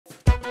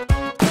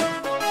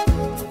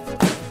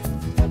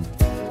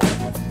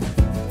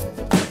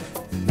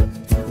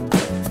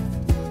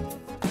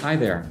Hi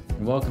there,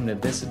 and welcome to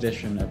this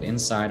edition of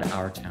Inside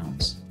Our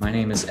Towns. My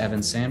name is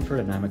Evan Sanford,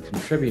 and I'm a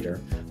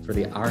contributor for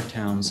the Our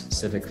Towns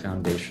Civic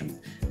Foundation.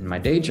 In my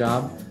day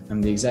job,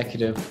 I'm the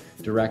executive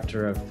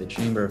director of the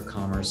Chamber of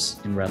Commerce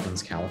in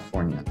Redlands,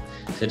 California.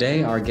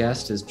 Today, our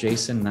guest is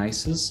Jason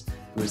Neises,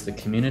 who is the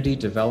Community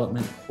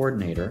Development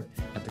Coordinator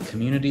at the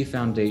Community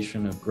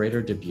Foundation of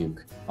Greater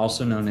Dubuque,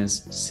 also known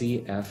as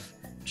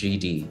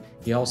CFGD.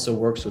 He also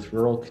works with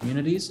rural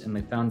communities in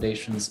the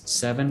foundation's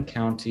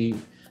 7-county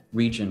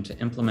region to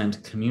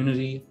implement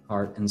community,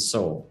 heart, and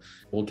soul.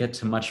 We'll get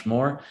to much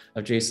more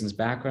of Jason's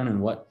background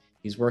and what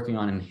he's working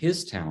on in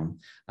his town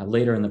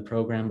later in the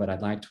program, but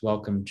I'd like to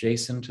welcome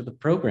Jason to the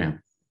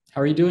program.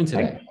 How are you doing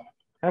today? Thanks.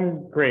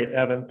 I'm great,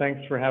 Evan.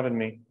 Thanks for having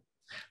me.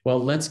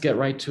 Well, let's get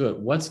right to it.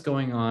 What's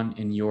going on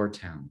in your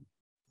town?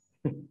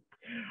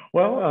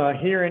 Well,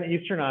 here in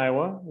Eastern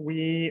Iowa,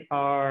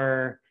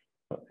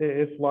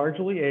 it's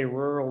largely a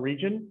rural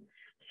region.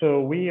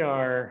 So we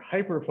are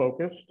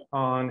hyper-focused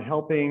on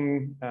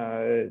helping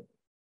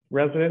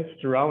residents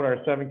throughout our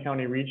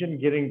 7-county region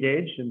get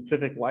engaged in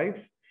civic life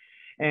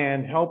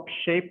and help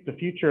shape the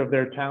future of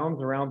their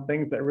towns around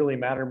things that really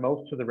matter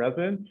most to the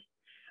residents.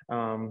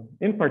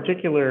 In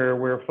particular,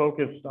 we're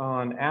focused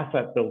on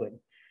asset building.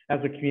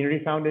 As a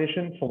community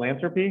foundation,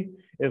 philanthropy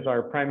is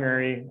our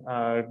primary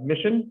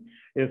mission,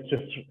 is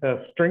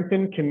to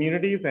strengthen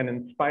communities and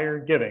inspire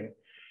giving.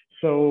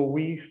 So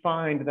we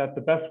find that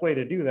the best way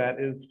to do that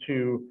is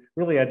to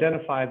really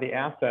identify the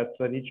assets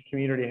that each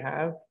community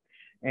has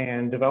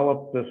and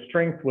develop the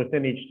strength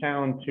within each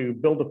town to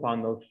build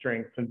upon those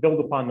strengths and build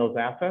upon those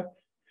assets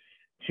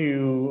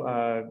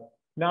to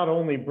not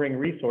only bring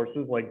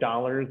resources like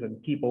dollars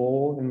and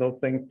people and those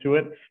things to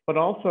it, but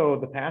also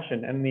the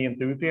passion and the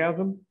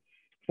enthusiasm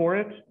for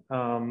it.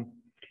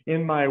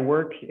 In my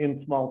work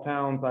in small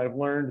towns, I've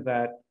learned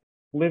that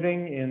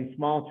living in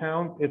small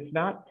towns, it's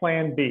not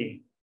plan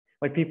B.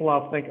 Like people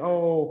often think,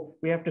 oh,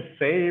 we have to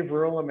save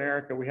rural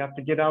America. We have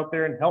to get out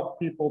there and help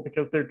people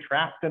because they're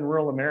trapped in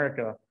rural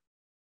America.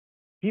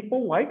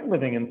 People like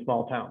living in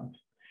small towns.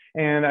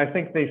 And I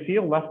think they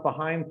feel left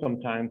behind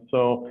sometimes.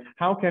 So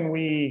how can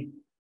we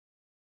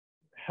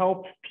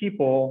help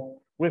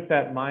people with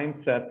that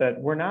mindset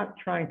that we're not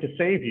trying to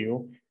save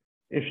you?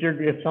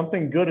 If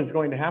something good is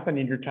going to happen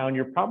in your town,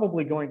 you're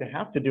probably going to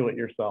have to do it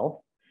yourself.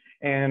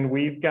 And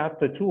we've got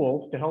the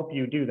tools to help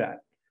you do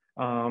that.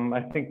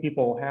 I think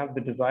people have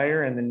the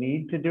desire and the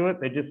need to do it.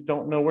 They just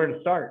don't know where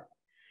to start.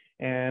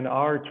 And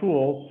our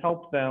tools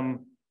help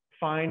them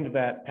find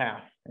that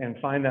path and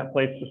find that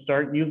place to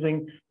start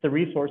using the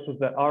resources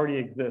that already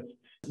exist.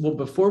 Well,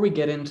 before we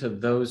get into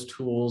those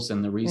tools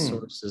and the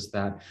resources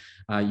that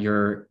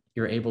you're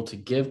able to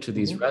give to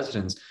these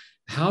residents,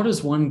 how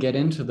does one get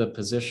into the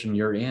position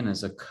you're in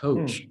as a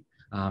coach?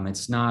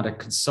 It's not a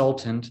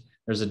consultant.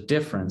 There's a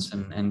difference,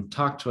 and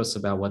talk to us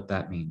about what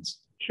that means.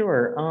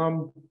 Sure.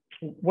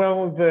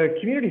 Well, the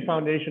Community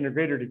Foundation of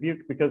Greater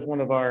Dubuque, because one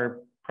of our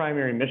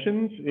primary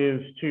missions is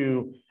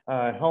to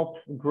help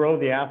grow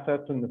the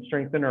assets and the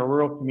strengthen our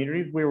rural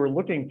communities, we were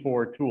looking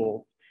for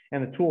tools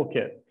and a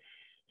toolkit.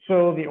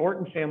 So the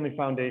Orton Family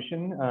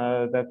Foundation,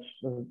 that's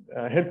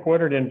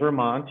headquartered in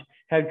Vermont,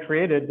 had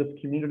created this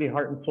Community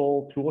Heart and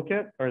Soul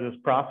Toolkit, or this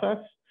process,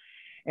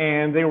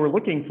 and they were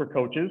looking for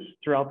coaches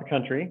throughout the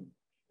country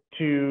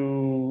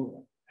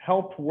to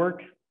help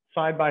work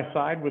side by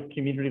side with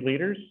community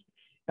leaders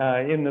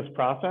in this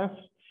process.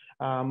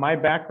 My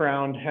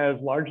background has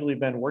largely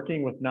been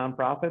working with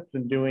nonprofits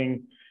and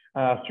doing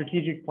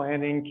strategic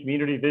planning,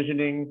 community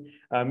visioning,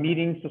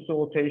 meeting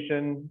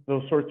facilitation,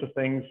 those sorts of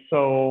things.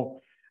 So,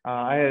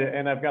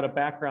 I've got a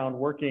background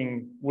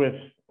working with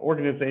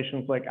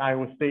organizations like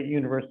Iowa State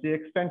University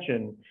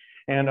Extension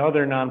and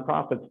other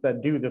nonprofits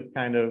that do this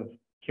kind of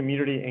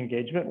community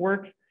engagement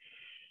work.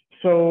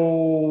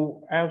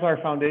 So as our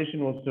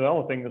foundation was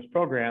developing this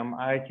program,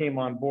 I came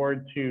on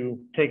board to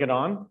take it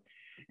on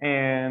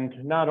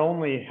and not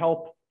only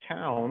help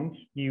towns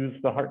use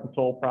the heart and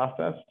soul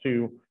process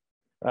to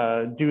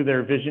do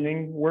their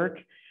visioning work,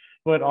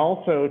 but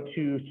also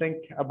to think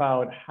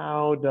about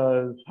how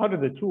do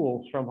the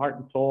tools from Heart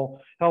and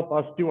Soul help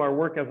us do our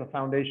work as a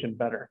foundation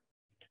better?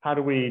 How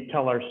do we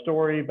tell our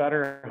story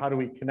better? How do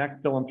we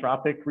connect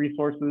philanthropic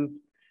resources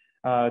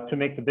to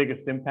make the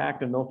biggest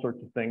impact and those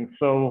sorts of things?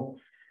 So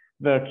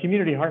the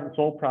Community Heart and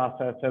Soul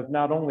process has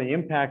not only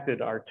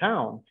impacted our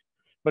towns,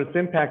 but it's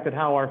impacted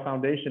how our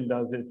foundation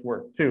does its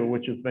work too,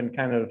 which has been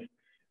kind of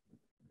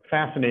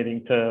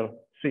fascinating to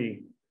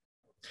see.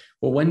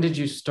 Well, when did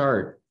you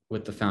start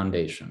with the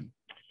foundation?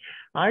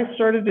 I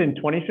started in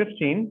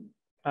 2015.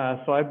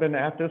 So I've been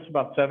at this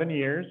about 7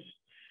 years.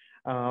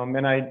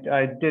 And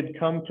I did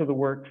come to the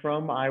work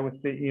from Iowa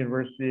State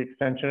University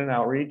Extension and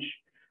Outreach.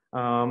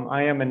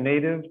 I am a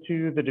native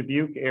to the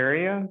Dubuque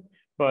area,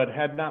 but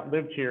had not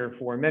lived here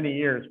for many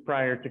years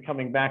prior to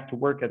coming back to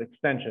work at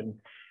Extension.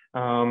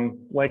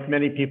 Like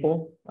many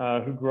people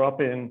who grew up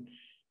in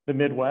the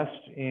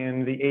Midwest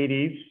in the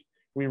 80s,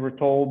 we were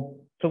told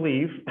to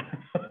leave.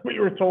 We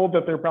were told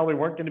that there probably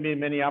weren't going to be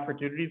many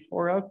opportunities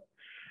for us.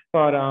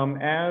 But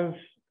as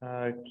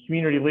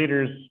community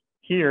leaders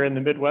here in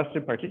the Midwest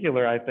in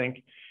particular, I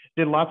think,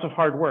 did lots of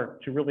hard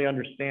work to really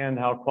understand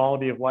how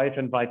quality of life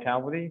and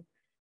vitality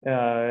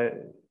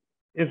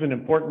is an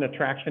important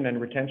attraction and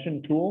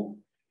retention tool.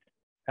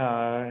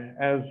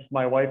 As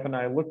my wife and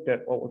I looked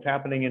at what was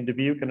happening in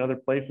Dubuque and other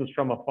places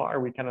from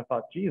afar, we kind of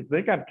thought, geez,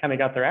 they kind of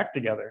got their act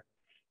together.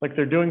 Like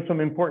they're doing some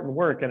important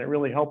work, and it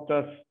really helped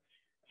us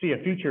see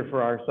a future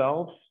for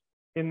ourselves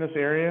in this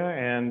area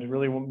and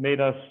really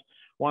made us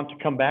want to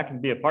come back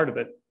and be a part of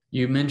it.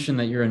 You mentioned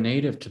that you're a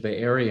native to the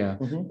area.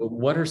 But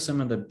what are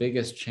some of the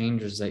biggest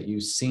changes that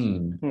you've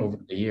seen over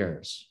the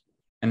years?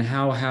 And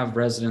how have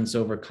residents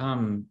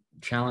overcome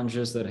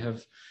challenges that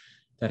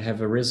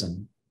have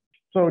arisen?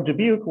 So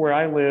Dubuque, where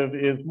I live,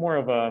 is more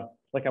of a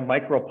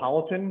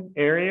micropolitan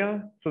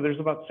area. So there's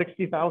about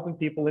 60,000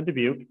 people in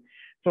Dubuque.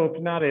 So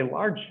it's not a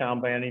large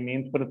town by any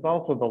means, but it's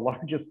also the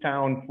largest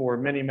town for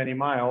many, many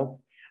miles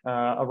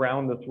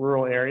around this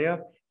rural area.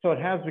 So it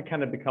has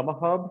kind of become a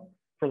hub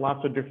for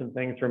lots of different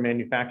things, for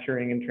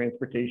manufacturing and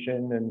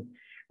transportation and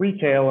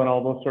retail and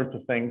all those sorts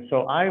of things.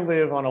 So I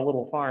live on a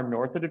little farm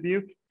north of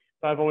Dubuque.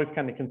 So I've always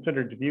kind of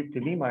considered Dubuque to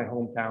be my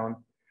hometown.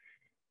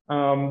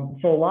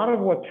 So a lot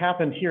of what's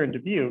happened here in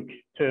Dubuque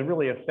to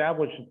really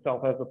establish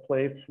itself as a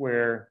place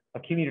where a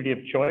community of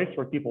choice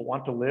where people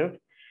want to live,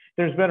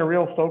 there's been a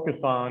real focus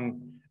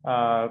on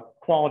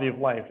quality of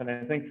life. And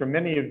I think for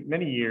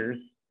many years,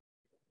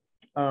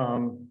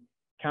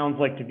 towns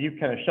like Dubuque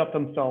kind of shut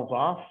themselves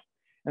off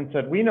and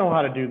said, we know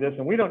how to do this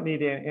and we don't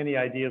need any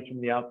ideas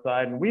from the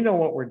outside and we know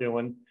what we're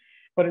doing.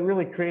 But it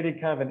really created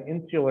kind of an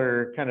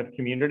insular kind of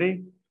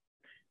community.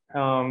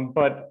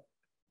 But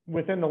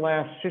within the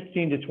last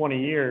 15 to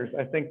 20 years,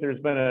 I think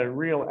there's been a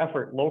real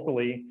effort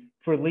locally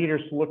for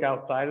leaders to look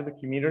outside of the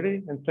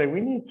community and say, we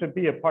need to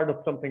be a part of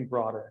something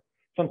broader,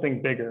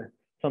 something bigger,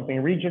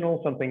 something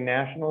regional, something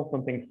national,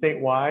 something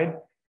statewide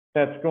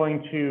that's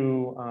going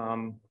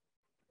to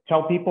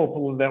tell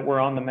people that we're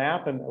on the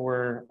map and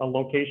we're a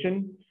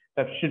location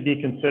that should be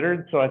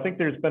considered. So I think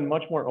there's been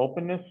much more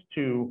openness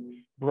to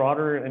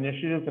broader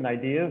initiatives and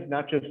ideas,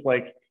 not just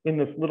like in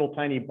this little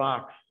tiny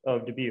box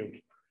of Dubuque.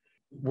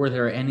 Were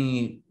there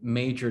any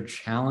major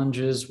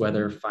challenges,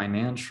 whether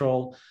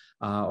financial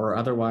or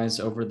otherwise,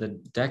 over the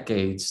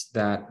decades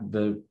that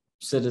the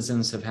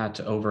citizens have had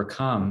to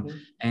overcome?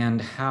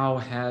 And how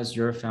has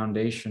your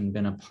foundation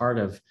been a part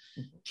of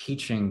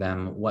teaching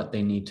them what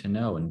they need to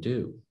know and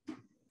do?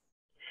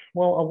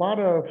 Well, a lot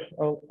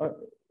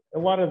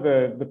of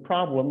the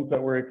problems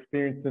that were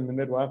experienced in the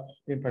Midwest,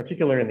 in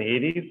particular in the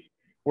 80s,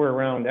 were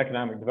around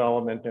economic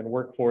development and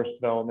workforce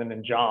development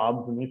and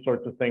jobs and these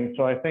sorts of things.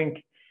 So I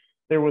think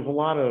there was a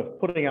lot of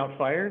putting out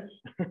fires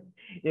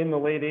in the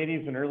late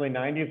 80s and early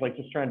 90s, like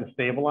just trying to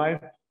stabilize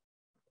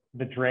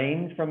the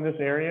drains from this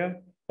area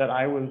that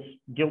I was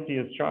guilty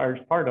as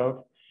charged part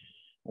of,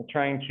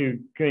 trying to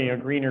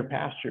greener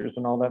pastures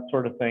and all that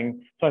sort of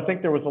thing. So I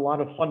think there was a lot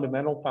of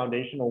fundamental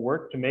foundational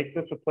work to make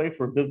this a place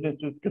where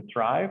businesses could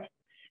thrive,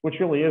 which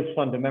really is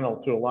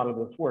fundamental to a lot of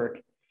this work.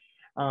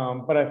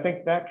 But I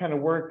think that kind of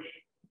work,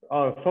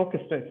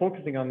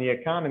 focusing on the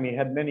economy,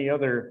 had many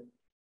other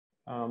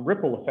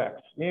ripple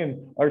effects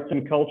in arts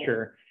and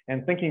culture,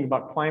 and thinking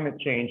about climate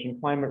change and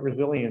climate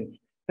resilience,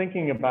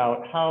 thinking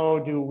about how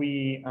do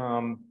we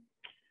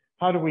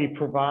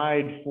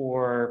provide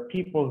for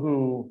people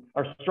who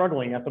are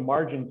struggling at the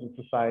margins of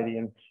society,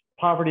 and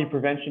poverty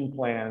prevention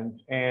plans,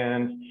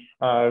 and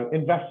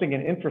investing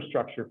in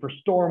infrastructure for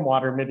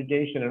stormwater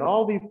mitigation, and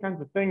all these kinds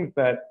of things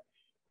that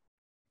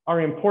are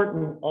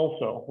important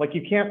also. Like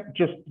you can't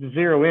just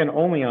zero in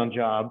only on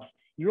jobs.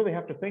 You really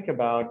have to think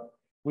about,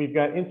 we've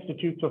got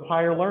institutes of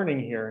higher learning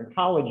here and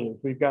colleges.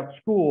 We've got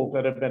schools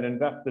that have been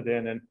invested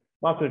in, and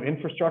lots of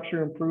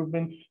infrastructure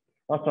improvements,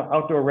 lots of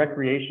outdoor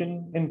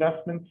recreation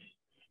investments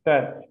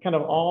that kind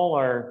of all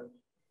are,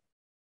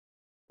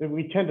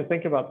 we tend to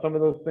think about some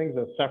of those things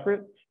as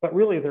separate, but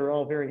really they're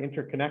all very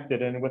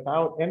interconnected. And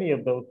without any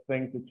of those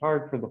things, it's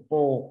hard for the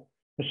full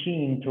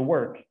machine to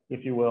work,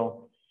 if you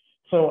will.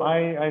 So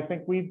I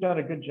think we've done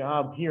a good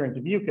job here in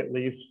Dubuque, at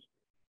least,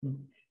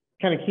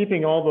 kind of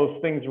keeping all those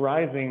things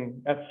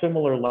rising at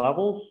similar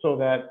levels so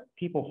that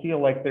people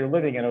feel like they're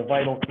living in a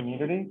vital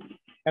community.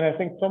 And I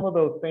think some of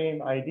those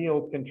same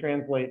ideals can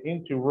translate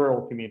into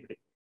rural communities.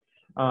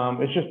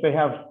 It's just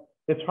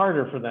it's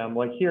harder for them.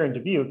 Like here in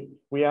Dubuque,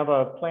 we have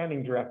a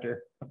planning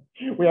director.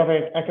 We have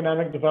an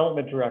economic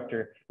development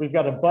director. We've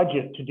got a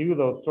budget to do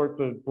those sorts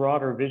of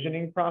broader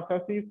visioning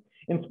processes.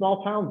 In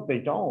small towns, they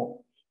don't.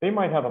 They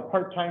might have a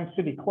part-time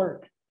city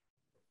clerk,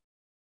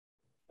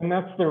 and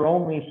that's their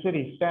only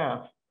city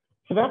staff.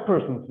 So that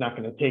person's not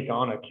going to take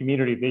on a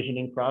community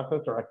visioning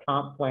process or a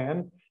comp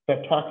plan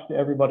that talks to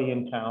everybody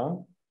in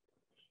town.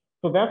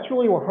 So that's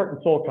really where Heart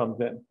and Soul comes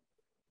in.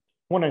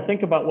 When I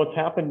think about what's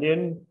happened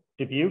in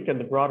Dubuque and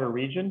the broader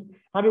region,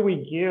 how do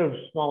we give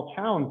small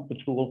towns the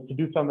tools to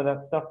do some of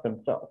that stuff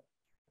themselves,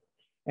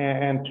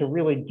 and to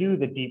really do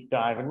the deep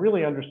dive and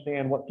really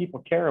understand what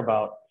people care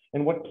about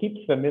and what keeps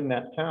them in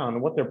that town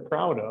and what they're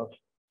proud of,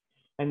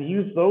 and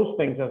use those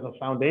things as a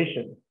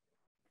foundation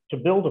to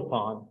build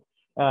upon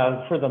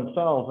for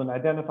themselves, and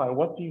identify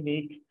what's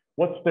unique,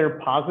 what's their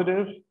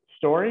positive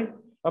story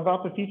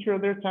about the future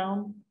of their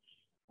town?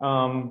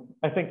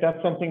 I think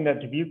that's something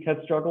that Dubuque has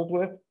struggled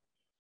with.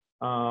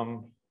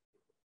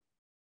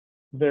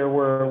 There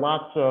were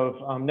lots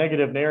of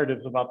negative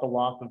narratives about the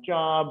loss of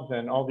jobs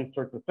and all these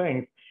sorts of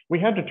things. We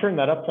had to turn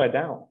that upside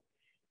down.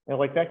 And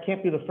like, that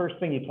can't be the first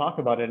thing you talk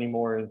about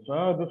anymore is,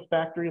 oh, this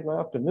factory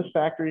left and this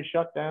factory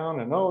shut down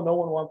and oh, no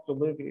one wants to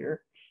live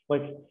here.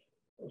 Like,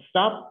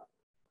 stop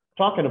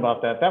talking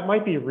about that. That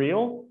might be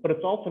real, but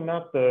it's also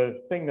not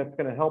the thing that's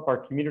going to help our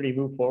community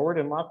move forward.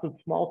 And lots of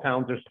small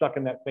towns are stuck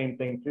in that same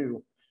thing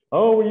too.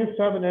 Oh, we used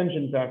to have an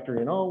engine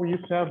factory and oh, we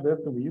used to have this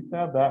and we used to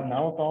have that and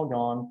now it's all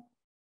gone.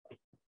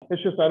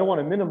 It's just, I don't want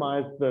to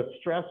minimize the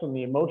stress and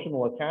the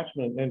emotional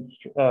attachment and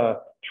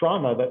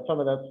trauma that some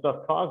of that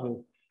stuff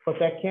causes, but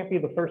that can't be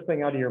the first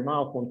thing out of your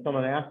mouth when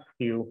someone asks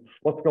you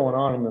what's going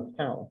on in this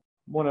town.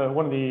 One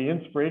of the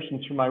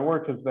inspirations for my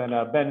work has been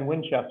Ben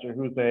Winchester,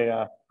 who's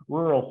a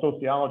rural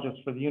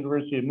sociologist for the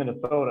University of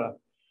Minnesota.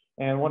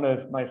 And one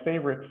of my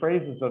favorite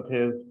phrases of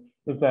his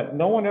is that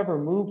no one ever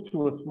moved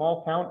to a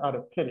small town out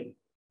of pity.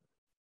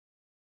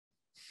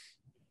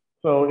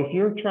 So if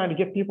you're trying to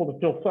get people to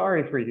feel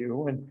sorry for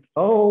you and,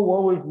 oh,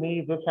 woe is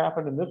me, this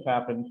happened and this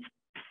happened,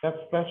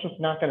 that's just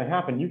not going to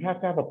happen. You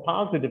have to have a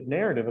positive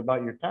narrative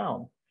about your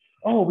town.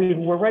 Oh,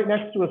 we're right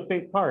next to a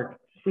state park.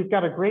 We've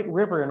got a great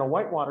river and a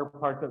whitewater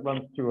park that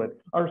runs through it.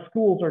 Our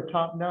schools are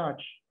top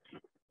notch.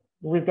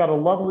 We've got a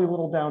lovely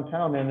little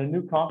downtown and a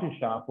new coffee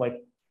shop.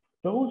 Like,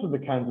 those are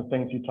the kinds of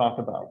things you talk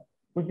about.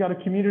 We've got a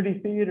community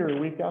theater.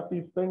 We've got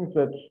these things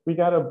we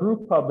got a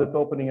brew pub that's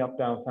opening up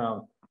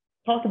downtown.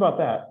 Talk about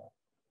that.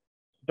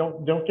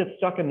 Don't get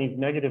stuck in these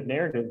negative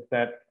narratives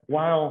that,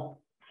 while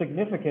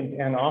significant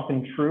and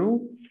often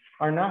true,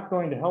 are not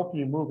going to help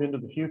you move into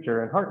the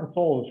future. And Heart and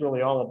Soul is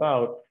really all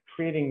about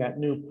creating that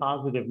new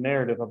positive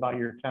narrative about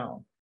your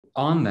town.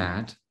 On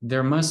that,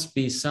 there must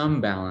be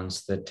some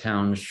balance that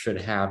towns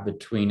should have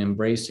between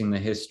embracing the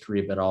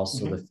history, but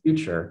also the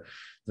future.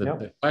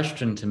 The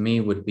question to me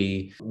would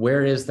be,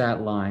 where is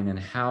that line, and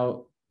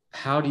how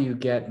do you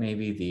get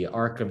maybe the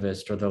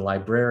archivist or the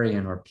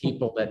librarian or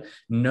people that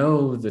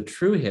know the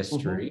true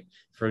history?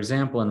 For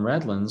example, in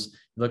Redlands,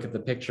 look at the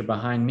picture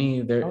behind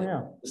me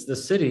there. The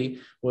city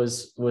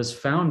was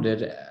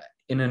founded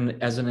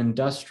as an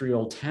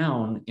industrial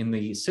town in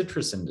the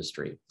citrus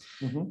industry.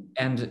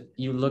 And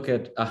you look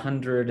at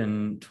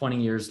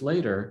 120 years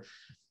later,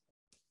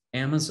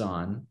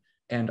 Amazon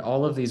and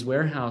all of these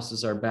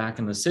warehouses are back,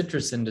 and the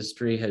citrus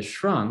industry has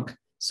shrunk.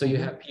 So you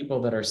have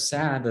people that are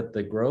sad that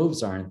the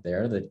groves aren't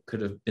there that could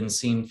have been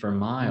seen for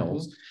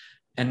miles.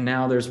 And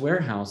now there's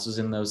warehouses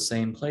in those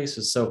same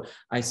places. So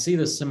I see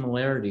the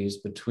similarities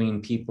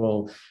between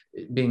people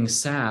being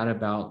sad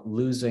about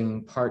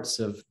losing parts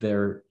of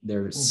their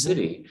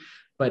city,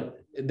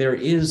 but there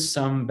is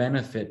some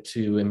benefit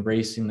to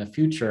embracing the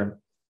future.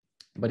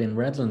 But in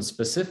Redlands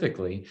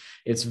specifically,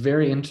 it's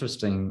very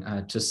interesting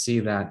to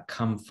see that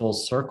come full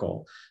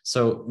circle.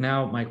 So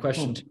now my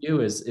question to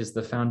you is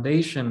the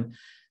foundation,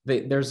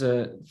 there's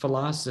a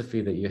philosophy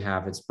that you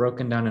have. It's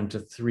broken down into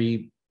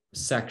 3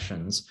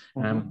 sections.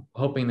 And I'm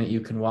hoping that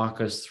you can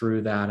walk us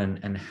through that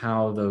and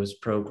how those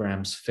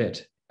programs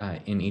fit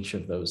in each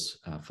of those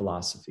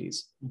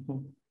philosophies.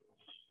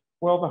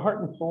 Well, the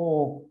Heart and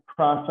Soul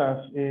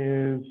process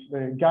is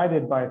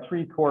guided by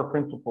 3 core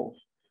principles.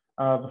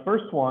 The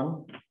first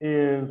one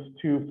is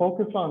to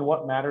focus on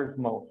what matters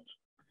most.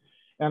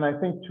 And I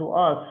think to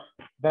us,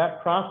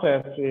 that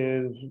process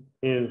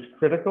is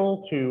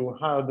critical to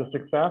how the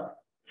success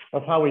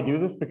of how we do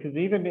this, because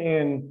even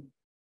in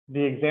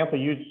the example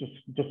you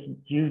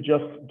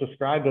just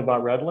described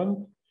about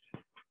Redlands,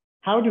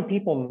 how do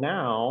people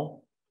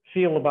now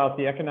feel about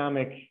the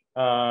economic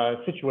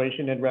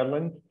situation in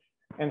Redlands?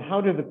 And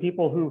how do the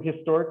people who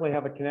historically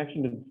have a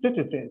connection to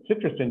the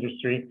citrus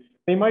industry,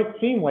 they might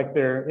seem like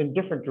they're in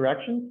different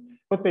directions,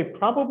 but they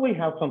probably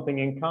have something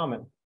in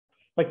common.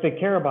 Like, they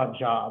care about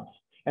jobs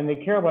and they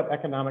care about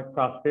economic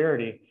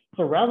prosperity.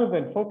 So rather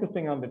than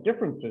focusing on the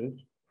differences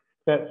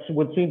that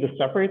would seem to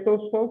separate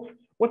those folks,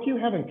 what do you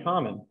have in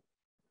common?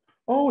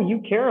 Oh,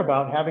 you care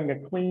about having a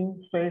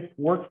clean, safe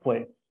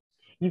workplace.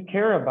 You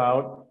care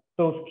about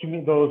those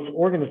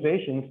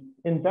organizations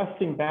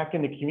investing back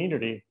in the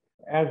community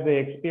as they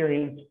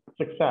experience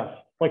success.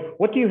 Like,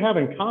 what do you have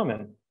in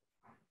common?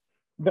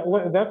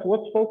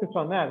 Let's focus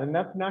on that. And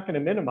that's not going to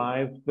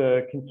minimize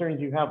the concerns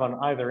you have on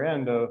either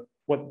end of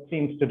what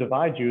seems to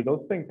divide you.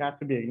 Those things have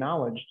to be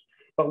acknowledged,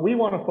 but we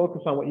want to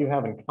focus on what you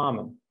have in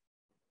common.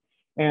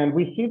 And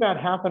we see that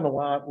happen a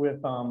lot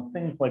with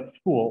things like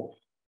schools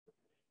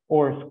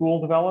or school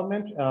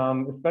development,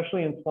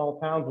 especially in small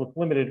towns with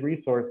limited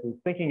resources,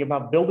 thinking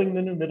about building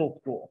the new middle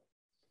school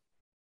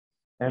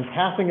and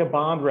passing a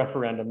bond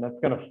referendum that's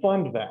going to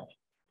fund that.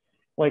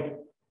 Like,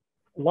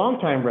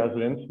 longtime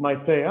residents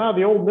might say,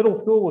 the old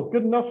middle school was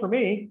good enough for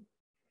me,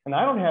 and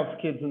I don't have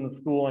kids in the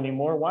school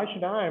anymore. Why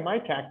should my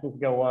taxes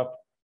go up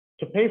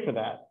to pay for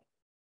that?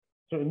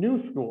 So a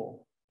new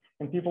school.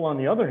 And people on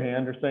the other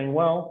hand are saying,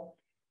 well,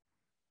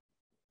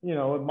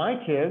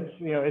 my kids,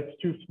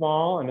 it's too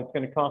small and it's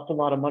going to cost a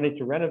lot of money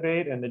to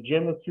renovate, and the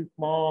gym is too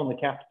small and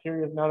the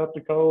cafeteria is not up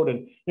to code.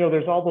 And,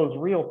 there's all those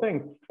real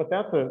things, but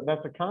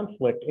that's a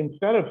conflict.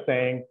 Instead of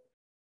saying,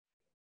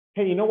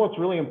 hey, what's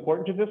really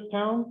important to this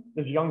town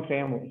is young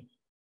families.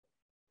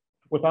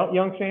 Without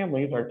young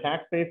families, our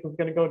tax base is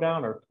going to go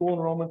down, our school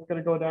enrollment is going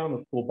to go down,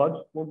 the school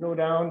budget will go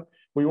down.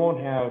 We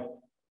won't have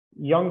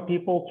young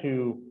people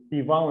to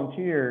be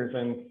volunteers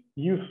and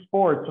youth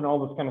sports and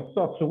all this kind of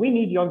stuff. So we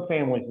need young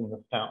families in this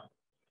town.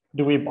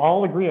 Do we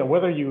all agree on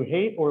whether you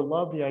hate or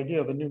love the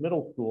idea of a new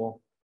middle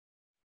school?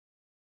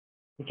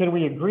 Can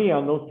we agree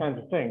on those kinds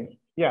of things?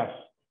 Yes,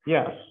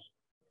 yes.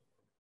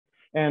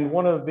 And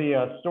one of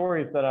the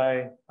stories that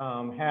I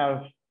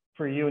have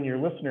for you and your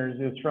listeners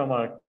is from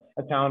a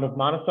town of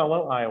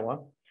Monticello, Iowa,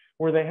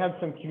 where they had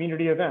some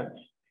community events.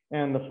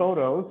 And the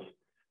photos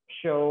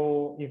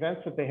show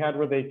events that they had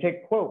where they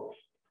take quotes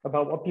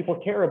about what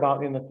people care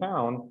about in the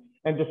town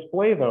and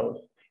display those.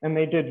 And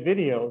they did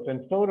videos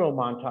and photo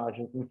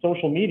montages and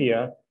social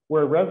media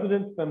where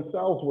residents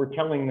themselves were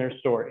telling their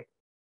story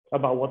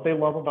about what they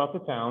love about the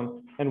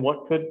town and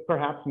what could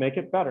perhaps make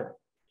it better.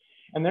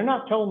 And they're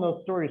not telling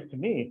those stories to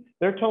me,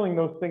 they're telling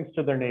those things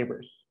to their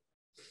neighbors.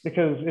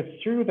 Because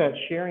it's through that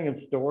sharing of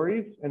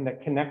stories and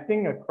that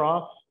connecting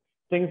across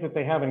things that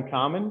they have in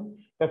common,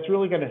 that's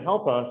really going to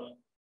help us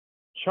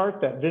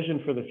chart that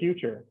vision for the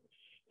future.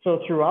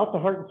 So throughout the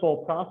Heart and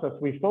Soul process,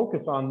 we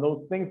focus on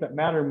those things that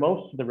matter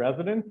most to the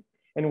residents.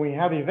 And we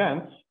have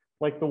events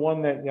like the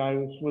one that I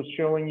was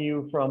showing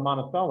you from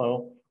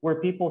Monticello, where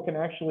people can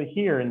actually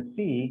hear and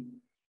see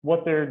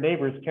what their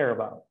neighbors care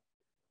about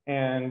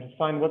and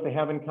find what they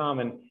have in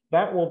common.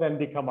 That will then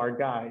become our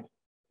guide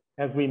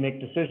as we make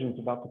decisions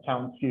about the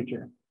town's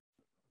future.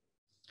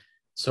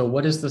 So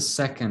what is the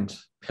second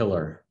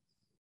pillar?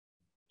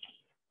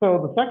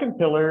 So the second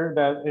pillar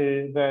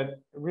that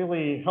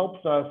really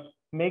helps us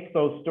make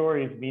those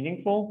stories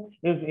meaningful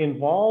is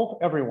involve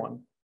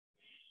everyone.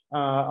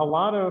 A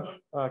lot of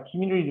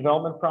community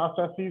development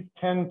processes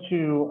tend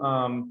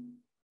to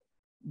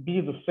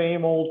be the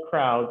same old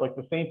crowd, like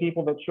the same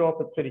people that show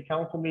up at city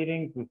council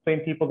meetings, the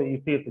same people that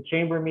you see at the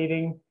chamber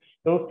meetings.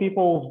 Those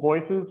people's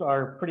voices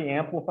are pretty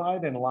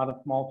amplified in a lot of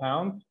small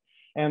towns,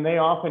 and they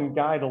often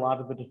guide a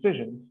lot of the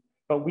decisions.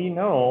 But we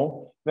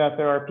know that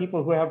there are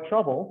people who have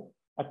trouble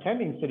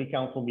attending city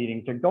council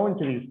meetings or going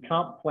to these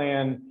comp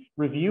plan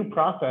review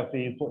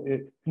processes.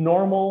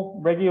 Normal,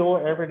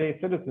 regular, everyday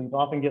citizens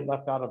often get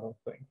left out of those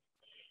things.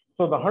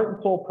 So the Heart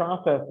and Soul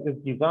process is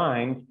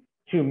designed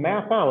to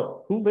map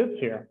out who lives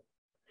here,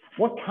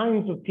 what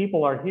kinds of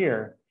people are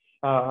here,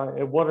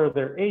 what are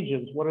their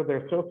ages, what are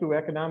their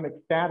socioeconomic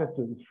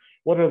statuses,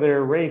 what are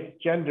their race,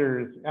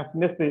 genders,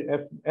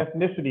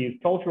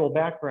 ethnicities, cultural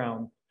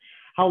backgrounds,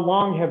 how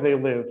long have they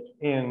lived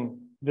in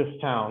this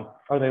town?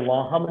 Are they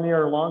how many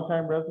are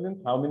longtime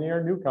residents? How many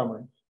are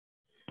newcomers?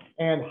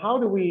 And how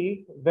do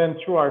we then,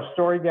 through our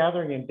story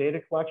gathering and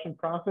data collection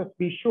process,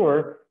 be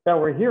sure that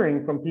we're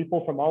hearing from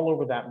people from all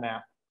over that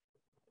map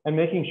and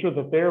making sure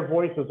that their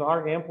voices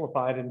are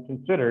amplified and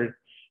considered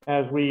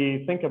as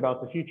we think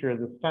about the future of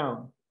this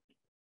town?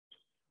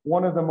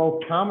 One of the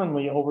most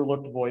commonly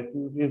overlooked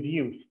voices is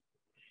youth.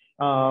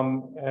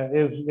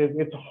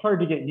 It's hard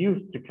to get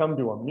youth to come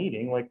to a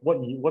meeting. Like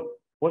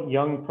what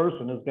young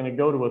person is going to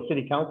go to a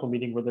city council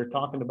meeting where they're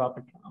talking about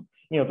the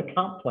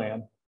comp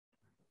plan?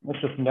 That's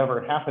just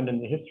never happened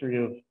in the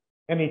history of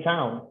any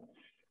town.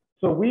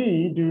 So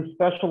we do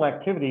special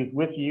activities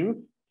with youth,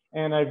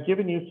 and I've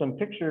given you some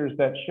pictures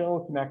that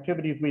show some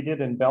activities we did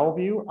in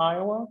Bellevue,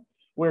 Iowa,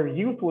 where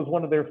youth was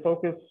one of their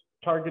focus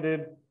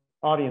targeted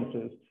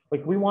audiences.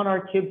 Like, we want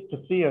our kids to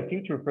see a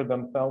future for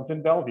themselves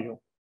in Bellevue.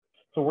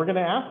 So we're going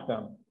to ask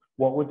them,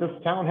 what would this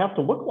town have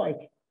to look like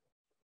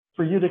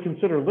for you to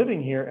consider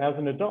living here as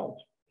an adult?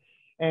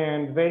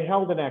 And they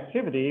held an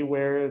activity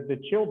where the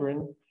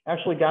children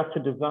actually got to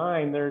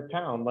design their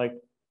town. Like,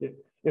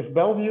 if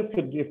Bellevue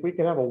could, if we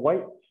could have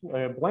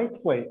a blank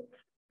slate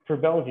for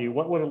Bellevue,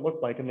 what would it look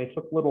like? And they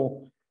took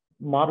little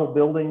model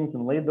buildings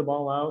and laid them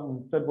all out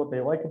and said what they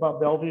like about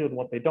Bellevue and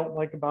what they don't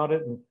like about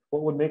it and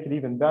what would make it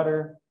even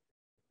better.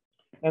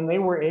 And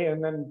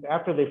then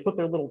after they put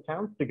their little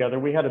towns together,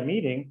 we had a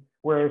meeting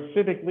where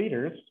civic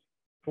leaders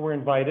were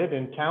invited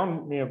and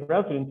town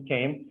residents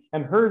came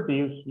and heard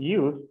these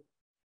youth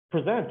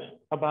present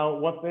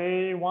about what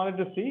they wanted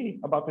to see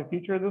about the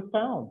future of this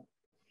town.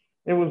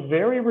 It was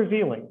very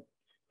revealing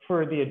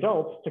for the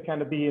adults to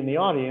kind of be in the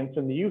audience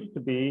and the youth to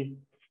be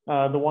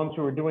the ones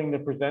who were doing the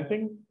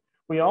presenting.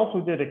 We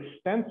also did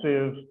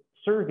extensive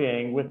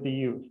surveying with the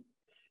youth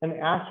and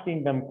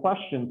asking them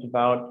questions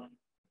about,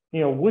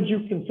 would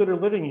you consider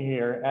living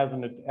here as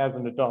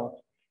an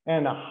adult?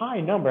 And a high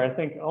number, I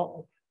think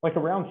like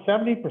around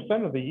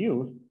 70% of the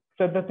youth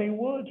said that they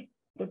would,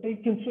 that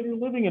they'd consider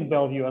living in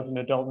Bellevue as an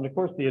adult. And of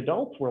course, the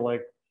adults were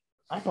like,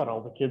 I thought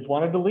all the kids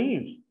wanted to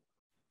leave.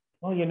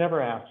 Well, you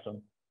never asked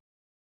them.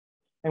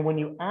 And when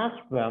you ask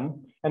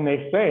them, and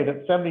they say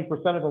that 70%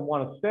 of them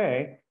want to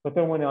stay, but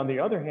then when on the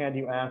other hand,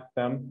 you ask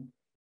them,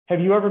 have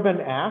you ever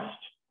been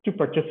asked to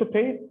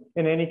participate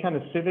in any kind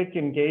of civic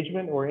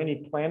engagement or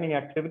any planning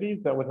activities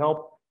that would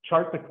help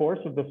chart the course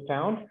of this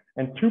town.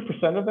 And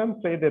 2% of them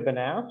say they've been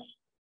asked,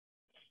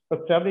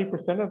 but 70%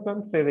 of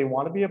them say they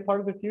want to be a part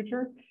of the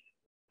future.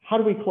 How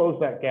do we close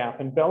that gap?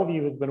 And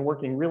Bellevue has been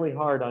working really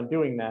hard on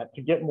doing that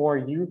to get more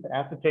youth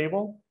at the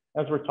table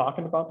as we're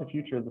talking about the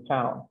future of the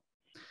town.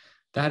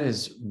 That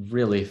is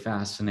really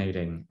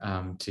fascinating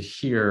to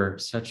hear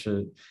such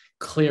a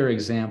clear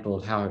example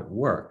of how it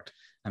worked.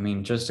 I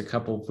mean, just a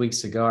couple of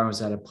weeks ago, I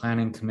was at a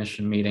planning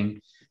commission meeting.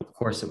 Of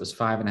course, it was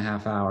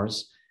 5.5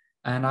 hours,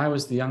 and I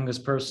was the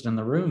youngest person in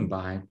the room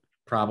by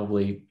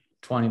probably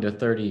 20 to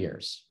 30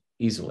 years,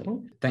 easily.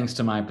 Mm-hmm. Thanks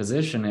to my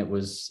position, it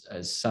was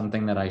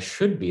something that I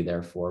should be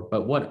there for.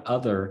 But what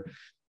other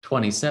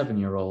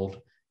 27-year-old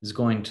is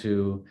going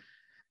to,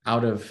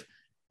 out of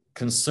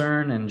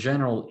concern and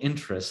general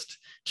interest,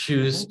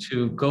 choose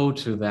to go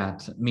to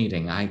that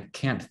meeting? I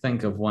can't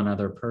think of one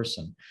other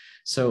person.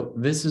 So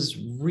this is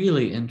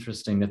really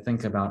interesting to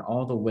think about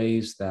all the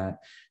ways that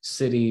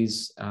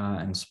cities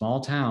and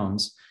small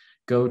towns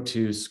go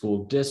to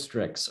school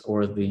districts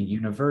or the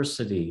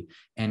university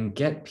and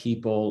get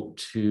people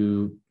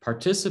to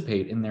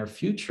participate in their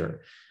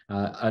future.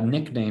 A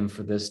nickname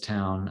for this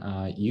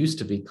town used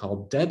to be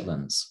called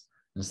Deadlands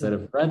instead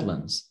of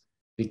Redlands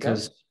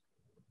because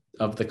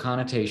of the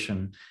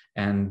connotation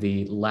and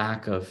the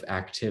lack of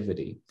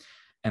activity.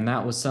 And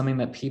that was something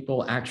that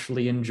people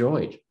actually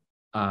enjoyed.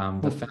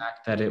 The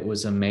fact that it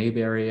was a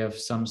Mayberry of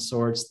some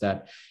sorts,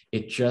 that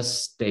it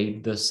just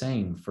stayed the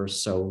same for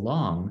so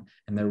long.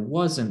 And there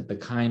wasn't the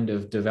kind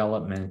of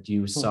development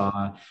you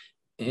saw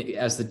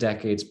as the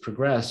decades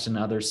progressed in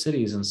other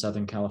cities in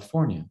Southern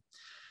California.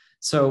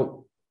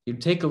 So you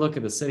take a look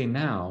at the city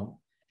now,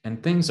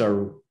 and things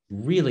are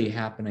really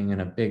happening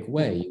in a big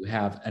way. You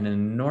have an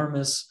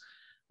enormous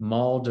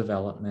mall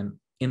development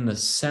in the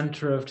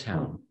center of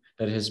town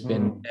that has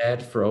been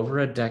dead for over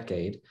a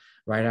decade.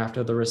 Right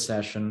after the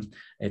recession,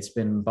 it's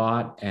been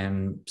bought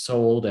and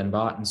sold and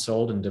bought and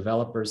sold, and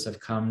developers have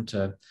come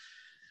to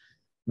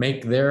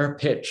make their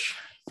pitch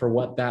for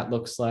what that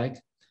looks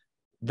like.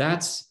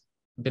 That's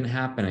been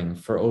happening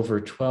for over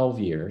 12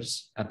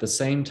 years. At the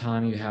same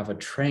time, you have a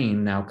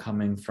train now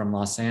coming from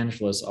Los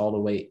Angeles all the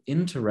way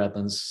into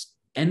Redlands,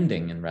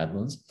 ending in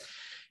Redlands.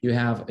 You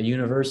have a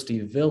university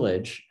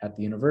village at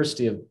the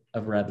University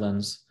of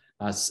Redlands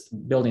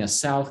building a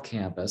South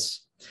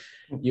Campus.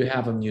 You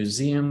have a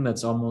museum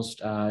that's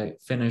almost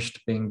finished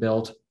being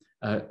built,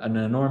 an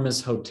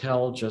enormous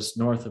hotel just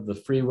north of the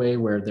freeway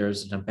where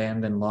there's an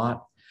abandoned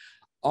lot.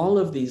 All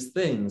of these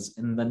things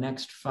in the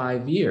next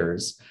 5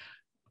 years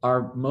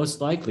are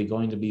most likely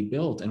going to be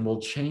built and will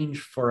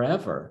change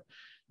forever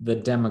the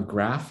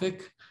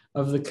demographic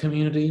of the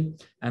community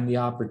and the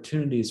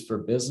opportunities for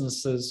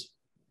businesses,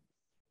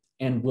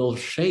 and will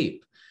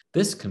shape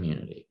this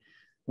community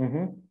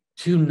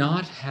to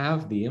not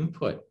have the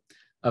input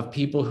of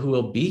people who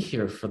will be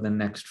here for the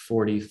next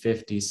 40,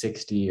 50,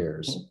 60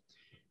 years.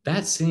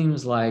 That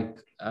seems like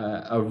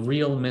a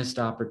real missed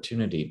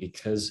opportunity,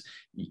 because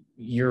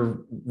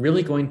you're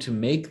really going to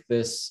make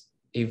this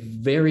a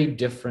very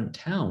different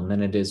town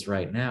than it is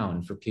right now.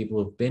 And for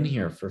people who've been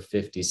here for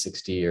 50,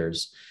 60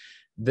 years,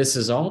 this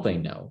is all they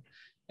know.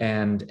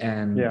 And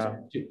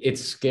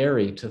it's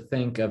scary to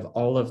think of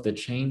all of the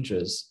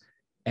changes.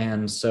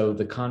 And so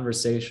the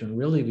conversation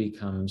really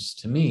becomes,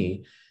 to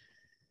me,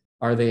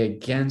 are they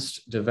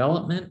against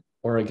development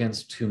or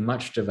against too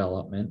much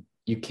development?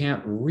 You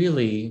can't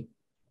really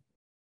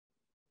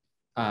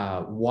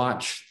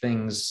watch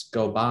things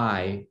go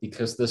by,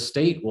 because the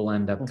state will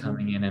end up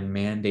coming in and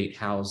mandate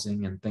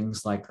housing and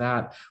things like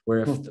that,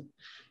 where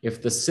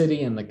if the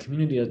city and the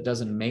community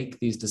doesn't make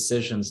these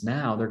decisions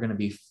now, they're going to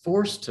be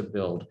forced to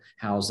build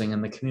housing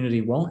and the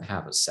community won't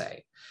have a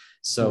say.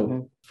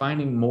 So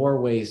finding more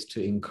ways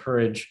to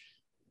encourage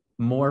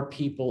more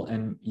people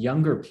and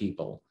younger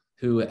people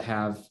who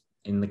have,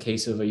 in the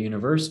case of a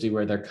university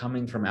where they're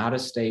coming from out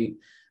of state,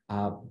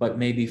 but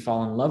maybe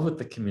fall in love with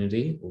the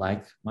community,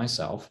 like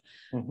myself,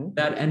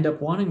 that end up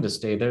wanting to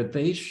stay there,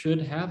 they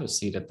should have a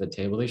seat at the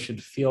table. They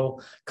should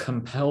feel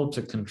compelled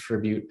to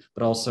contribute,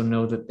 but also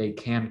know that they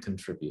can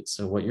contribute.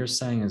 So what you're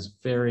saying is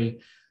very,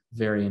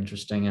 very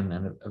interesting, and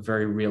a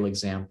very real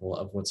example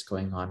of what's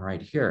going on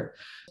right here.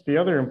 The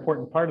other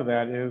important part of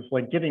that is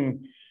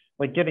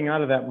getting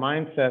out of that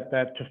mindset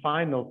that to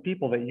find those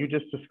people that you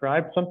just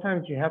described,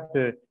 sometimes you have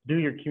to do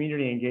your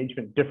community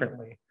engagement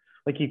differently.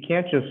 Like, you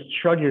can't just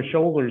shrug your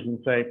shoulders and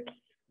say,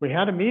 we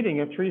had a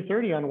meeting at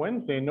 3:30 on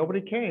Wednesday and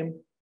nobody came.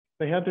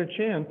 They had their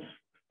chance.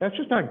 That's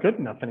just not good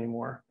enough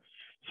anymore.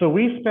 So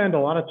we spend a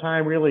lot of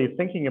time really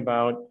thinking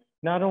about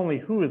not only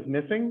who is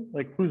missing,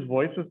 like whose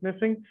voice is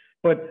missing,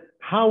 but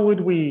how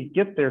would we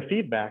get their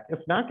feedback?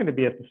 It's not going to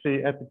be at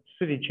the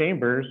city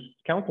chambers,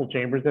 council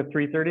chambers at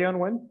 3:30 on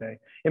Wednesday.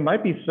 It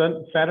might be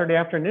Saturday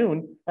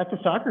afternoon at the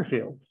soccer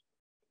fields.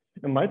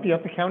 It might be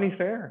at the county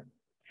fair.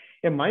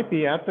 It might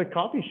be at the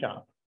coffee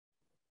shop.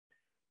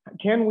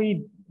 Can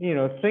we,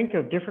 think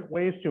of different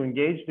ways to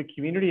engage the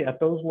community at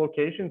those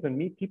locations and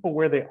meet people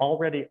where they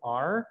already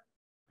are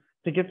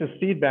to get this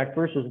feedback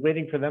versus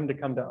waiting for them to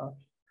come to us?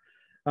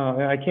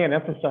 And I can't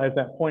emphasize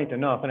that point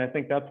enough. And I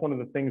think that's one of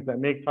the things that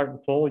makes Heart and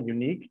Soul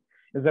unique,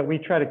 is that we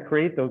try to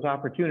create those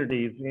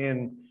opportunities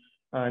in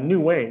new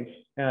ways,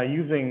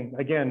 using,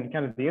 again,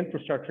 kind of the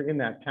infrastructure in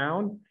that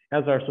town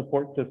as our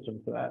support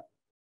system for that.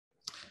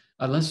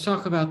 Let's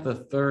talk about the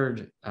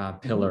third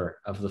pillar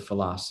of the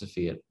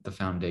philosophy at the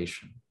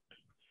foundation.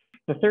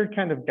 The third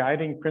kind of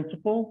guiding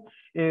principle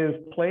is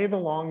play the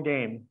long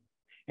game.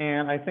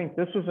 And I think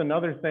this is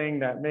another thing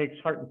that makes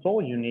Heart and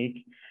Soul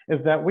unique, is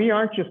that we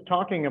aren't just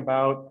talking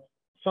about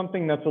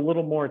something that's a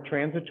little more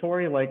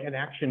transitory, like an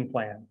action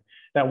plan,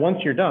 that once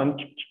you're done,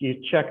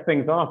 you check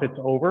things off, it's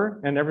over,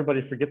 and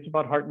everybody forgets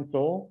about Heart and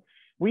Soul.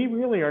 We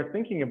really are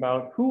thinking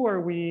about who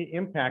are we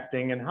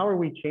impacting and how are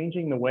we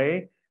changing the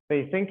way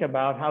they think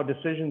about how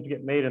decisions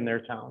get made in their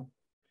town.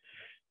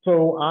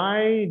 So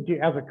I do,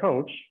 as a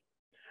coach,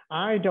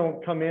 I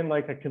don't come in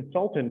like a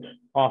consultant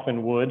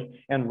often would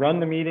and run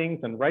the meetings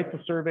and write the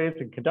surveys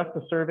and conduct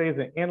the surveys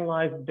and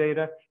analyze the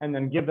data and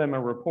then give them a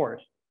report.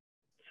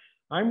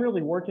 I'm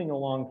really working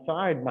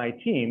alongside my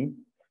team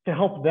to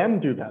help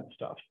them do that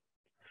stuff,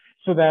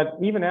 so that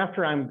even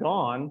after I'm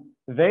gone,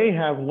 they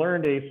have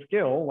learned a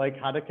skill like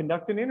how to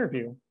conduct an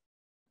interview.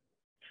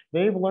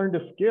 They've learned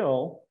a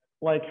skill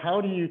like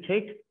how do you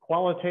take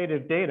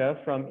qualitative data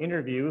from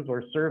interviews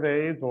or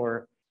surveys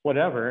or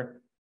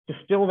whatever,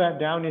 distill that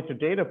down into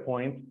data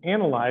points,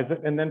 analyze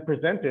it, and then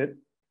present it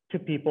to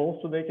people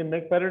so they can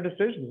make better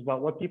decisions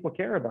about what people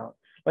care about.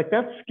 Like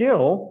that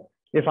skill,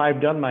 if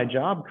I've done my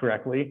job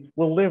correctly,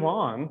 will live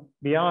on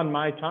beyond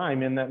my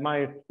time in that,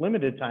 my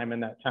limited time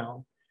in that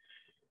town.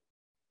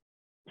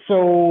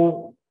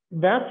 So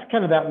that's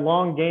kind of that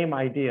long game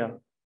idea.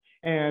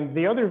 And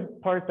the other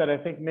part that I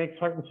think makes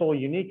Heart and Soul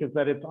unique is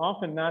that it's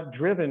often not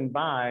driven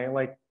by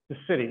like the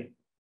city.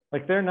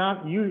 Like they're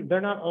not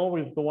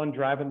always the one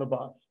driving the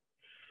bus.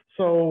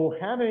 So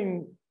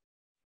having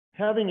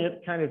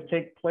it kind of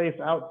take place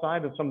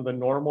outside of some of the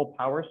normal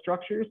power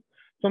structures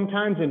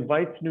sometimes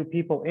invites new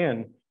people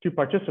in to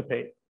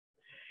participate.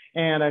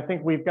 And I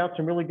think we've got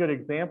some really good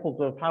examples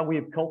of how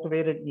we've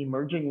cultivated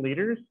emerging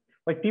leaders,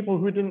 like people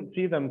who didn't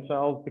see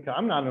themselves, because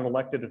I'm not an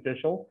elected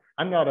official,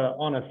 I'm not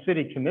on a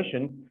city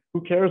commission,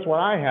 who cares what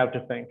I have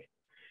to think?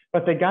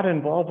 But they got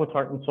involved with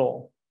Heart and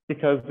Soul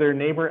because their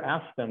neighbor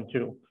asked them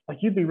to, like,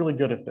 you'd be really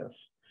good at this.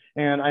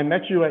 And I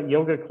met you at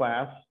yoga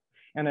class,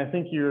 and I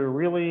think you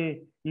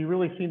really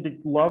seem to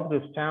love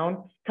this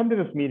town. Come to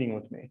this meeting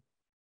with me.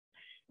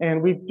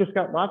 And we've just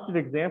got lots of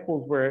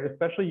examples where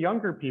especially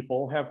younger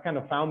people have kind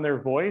of found their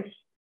voice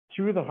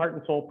through the Heart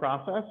and Soul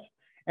process.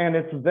 And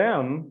it's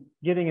them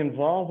getting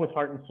involved with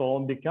Heart and Soul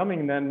and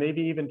becoming then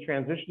maybe even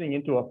transitioning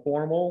into a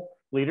formal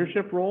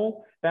leadership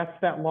role. That's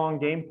that long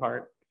game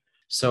part.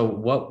 So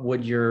what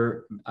would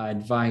your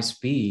advice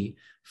be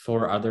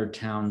for other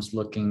towns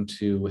looking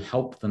to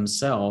help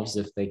themselves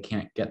if they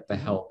can't get the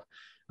help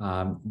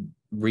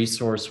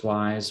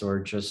resource-wise or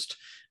just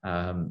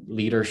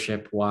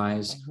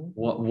leadership-wise?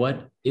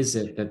 What is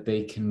it that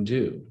they can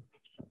do?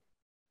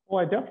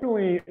 Well,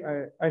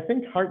 I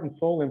think Heart and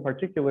Soul in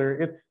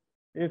particular,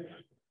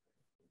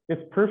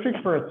 it's perfect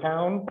for a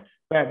town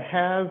that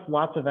has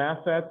lots of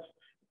assets,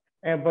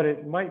 but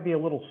it might be a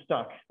little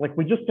stuck. Like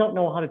we just don't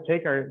know how to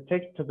take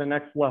it to the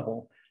next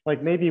level.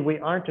 Like maybe we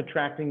aren't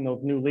attracting those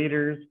new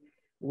leaders.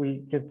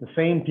 We get the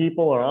same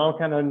people are all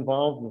kind of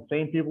involved and the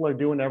same people are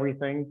doing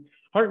everything.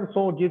 Heart and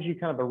Soul gives you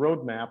kind of a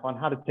roadmap on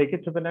how to take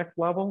it to the next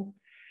level.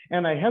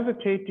 And I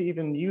hesitate to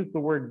even use the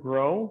word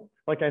grow.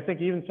 Like I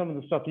think even some of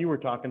the stuff you were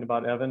talking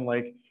about, Evan,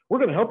 like we're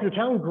going to help your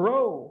town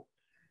grow.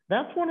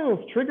 That's one of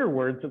those trigger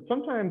words that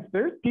sometimes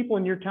there's people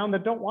in your town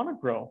that don't want to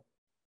grow,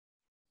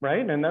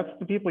 right? And that's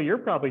the people you're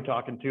probably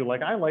talking to.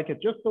 Like, I like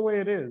it just the way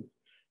it is.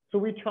 So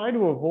we try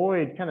to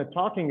avoid kind of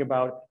talking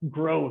about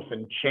growth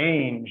and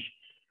change.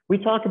 We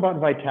talk about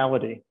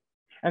vitality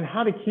and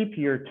how to keep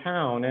your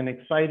town an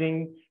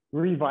exciting,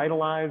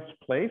 revitalized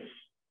place.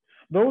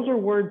 Those are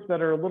words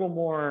that are a little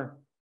more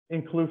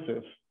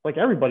inclusive. Like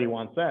everybody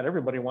wants that.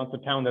 Everybody wants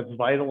a town that's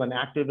vital and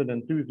active and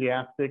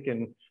enthusiastic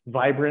and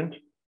vibrant.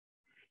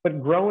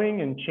 But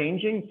growing and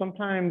changing,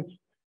 sometimes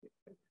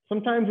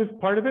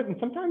it's part of it and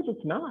sometimes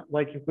it's not.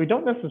 Like we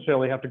don't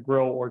necessarily have to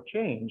grow or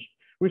change.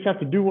 We just have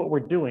to do what we're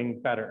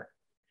doing better.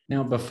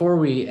 Now, before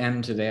we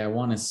end today, I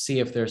want to see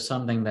if there's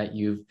something that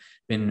you've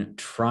been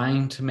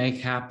trying to make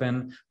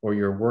happen or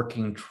you're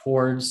working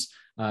towards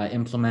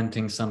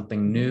implementing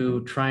something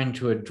new, trying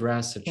to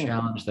address a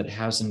challenge that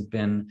hasn't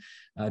been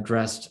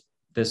addressed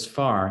this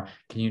far.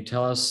 Can you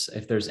tell us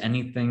if there's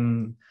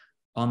anything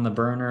on the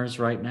burners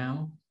right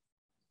now?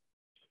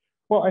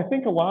 Well, I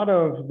think a lot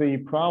of the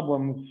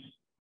problems,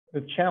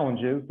 the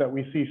challenges that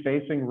we see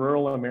facing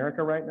rural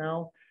America right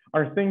now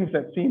are things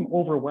that seem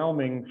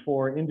overwhelming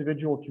for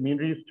individual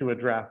communities to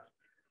address.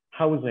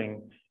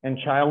 Housing and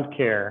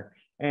childcare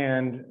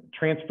and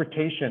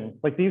transportation.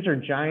 Like these are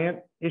giant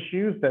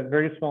issues that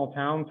very small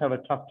towns have a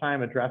tough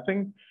time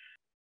addressing.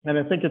 And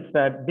I think it's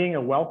that being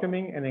a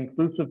welcoming and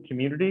inclusive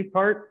community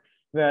part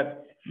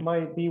that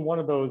might be one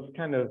of those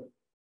kind of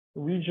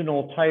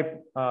regional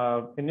type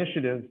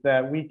initiatives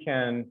that we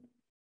can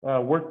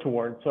work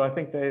towards. So I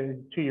think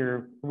that, to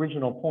your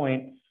original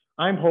point,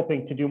 I'm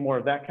hoping to do more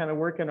of that kind of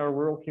work in our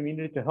rural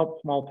community to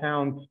help small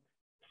towns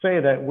say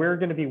that we're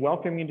going to be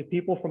welcoming to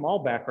people from all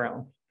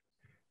backgrounds,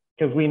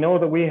 because we know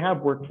that we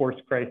have workforce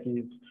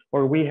crises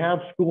or we have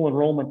school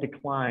enrollment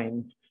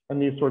declines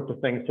and these sorts of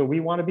things. So we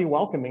want to be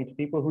welcoming to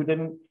people who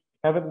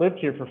haven't lived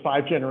here for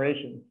 5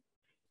 generations.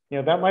 You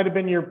know, that might have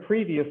been your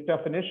previous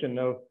definition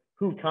of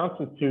who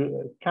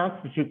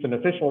constitutes an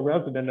official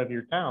resident of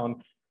your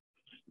town.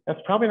 That's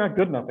probably not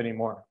good enough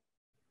anymore.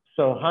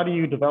 So how do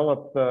you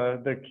develop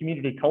the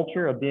community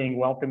culture of being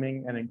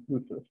welcoming and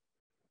inclusive?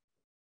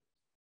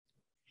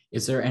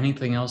 Is there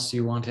anything else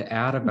you want to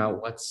add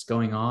about what's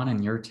going on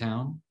in your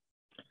town?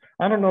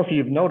 I don't know if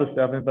you've noticed,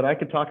 Evan, but I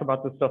could talk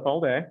about this stuff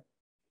all day.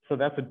 So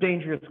that's a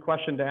dangerous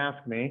question to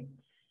ask me.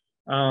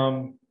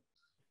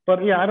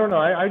 But yeah, I don't know.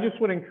 I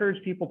just would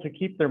encourage people to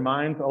keep their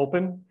minds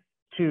open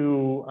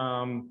to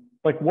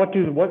like what's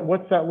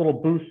that little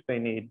boost they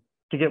need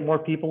to get more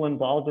people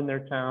involved in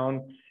their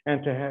town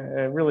and to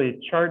really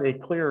chart a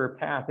clearer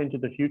path into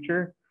the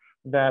future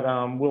that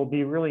will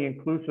be really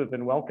inclusive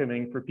and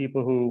welcoming for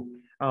people who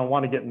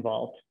want to get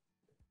involved.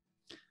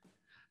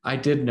 I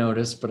did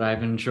notice, but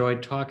I've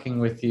enjoyed talking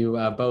with you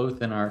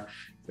both in our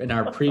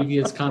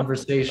previous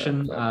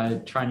conversation,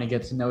 trying to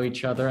get to know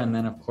each other, and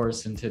then of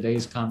course in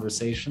today's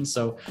conversation.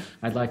 So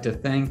I'd like to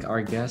thank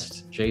our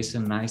guest,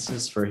 Jason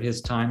Neises, for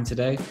his time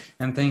today,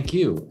 and thank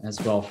you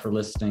as well for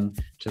listening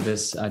to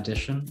this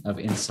edition of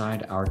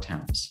Inside Our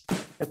Towns.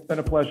 It's been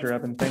a pleasure,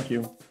 Evan. Thank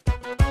you.